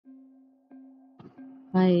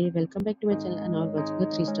Hi, welcome back to my channel and now we're watching a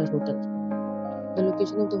 3-star hotel. The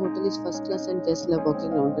location of the hotel is first class and guests love walking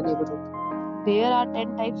around the neighborhood. There are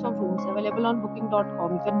 10 types of rooms available on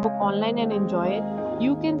booking.com. You can book online and enjoy it.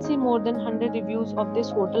 You can see more than 100 reviews of this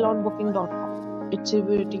hotel on booking.com. Its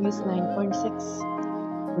review rating is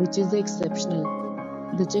 9.6, which is exceptional.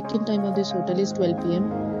 The check-in time of this hotel is 12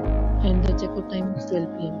 p.m. and the check-out time is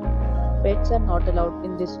 12 p.m. Pets are not allowed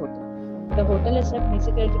in this hotel. The hotel accepts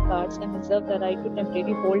major credit cards and reserves the right to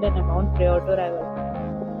temporarily hold an amount prior to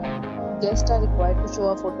arrival. Guests are required to show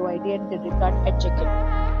a photo ID and credit card at check-in.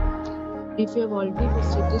 If you have already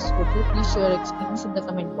visited this hotel, please share your experience in the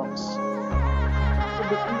comment box. For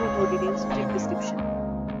booking or more details, check description.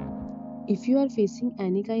 If you are facing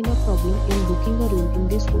any kind of problem in booking a room in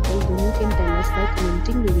this hotel, then you can tell us by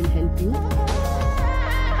commenting. We will help you.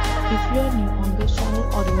 If you are new on this channel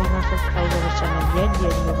or you are not subscribed our channel yet,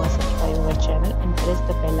 then you must subscribe our channel and press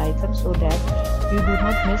the bell icon so that you do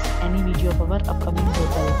not miss any video of our upcoming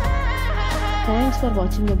hotel. Thanks for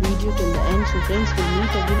watching the video till the end. So friends, we'll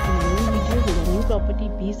meet again in a new video with a new property.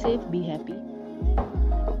 Be safe, be happy.